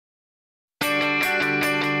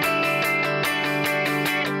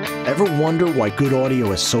Ever wonder why good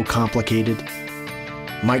audio is so complicated?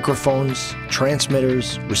 Microphones,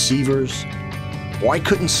 transmitters, receivers. Why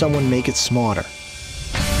couldn't someone make it smarter?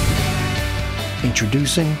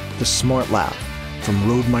 Introducing the SmarLav from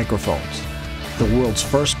Rode Microphones, the world's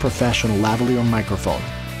first professional lavalier microphone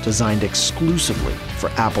designed exclusively for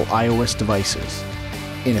Apple iOS devices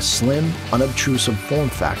in a slim, unobtrusive form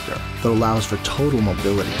factor that allows for total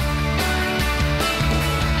mobility.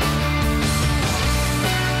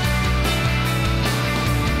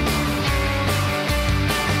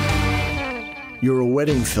 You're a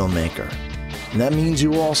wedding filmmaker, and that means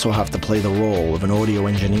you also have to play the role of an audio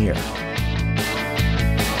engineer.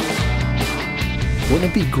 Wouldn't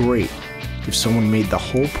it be great if someone made the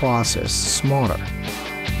whole process smarter?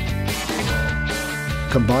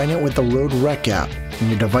 Combine it with the Rode Rec app, and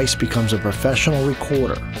your device becomes a professional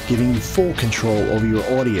recorder, giving you full control over your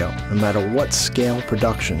audio no matter what scale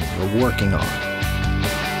production you're working on.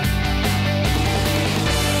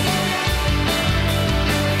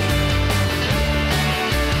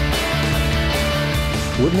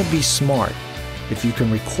 Wouldn't it be smart if you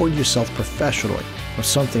can record yourself professionally with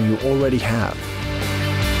something you already have?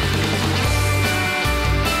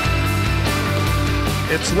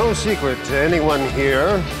 It's no secret to anyone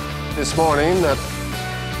here this morning that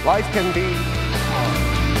life can be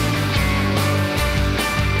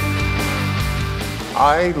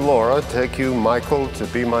hard. I, Laura, take you, Michael, to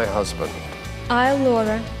be my husband. I,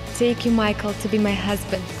 Laura, take you, Michael, to be my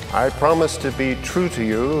husband. I promise to be true to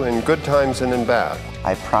you in good times and in bad.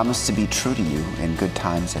 I promise to be true to you in good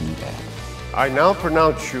times and in bad. I now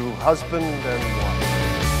pronounce you husband and wife.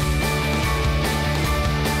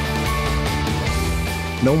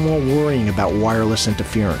 No more worrying about wireless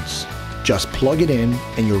interference. Just plug it in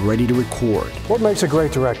and you're ready to record. What makes a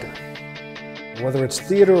great director? Whether it's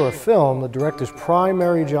theater or film, the director's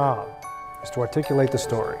primary job is to articulate the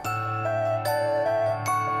story.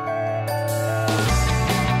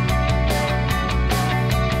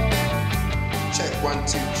 Check, 1,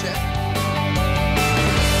 2, check.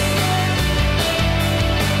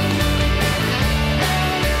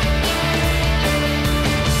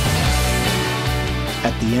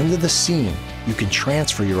 At the end of the scene, you can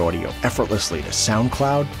transfer your audio effortlessly to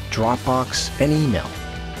SoundCloud, Dropbox, and email,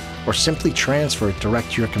 or simply transfer it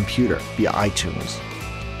direct to your computer via iTunes.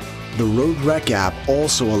 The Rode Rec app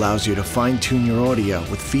also allows you to fine-tune your audio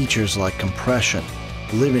with features like compression,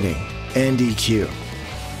 limiting, and EQ.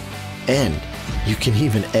 And you can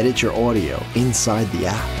even edit your audio inside the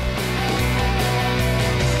app.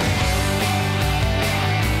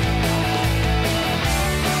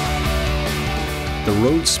 The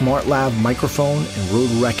Rode SmarLav Microphone and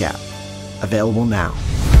Rode Rec app, available now.